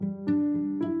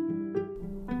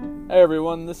Hey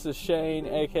everyone, this is Shane,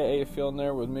 aka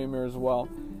Fjellner, with Mimir as well.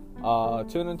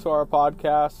 Tune into our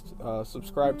podcast.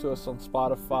 Subscribe to us on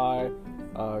Spotify,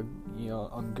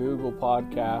 on Google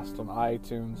Podcast, on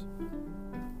iTunes,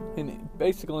 and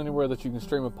basically anywhere that you can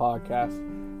stream a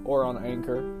podcast, or on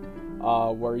Anchor,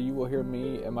 where you will hear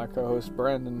me and my co-host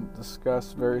Brandon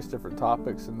discuss various different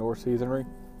topics in Norse heathenry,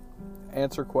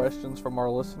 answer questions from our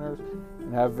listeners,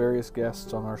 and have various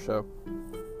guests on our show.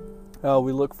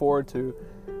 We look forward to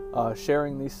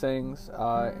sharing these things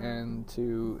and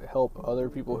to help other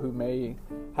people who may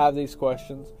have these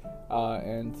questions.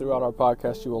 And throughout our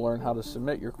podcast, you will learn how to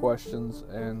submit your questions,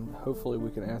 and hopefully we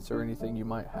can answer anything you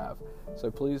might have. So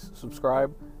please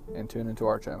subscribe and tune into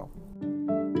our channel.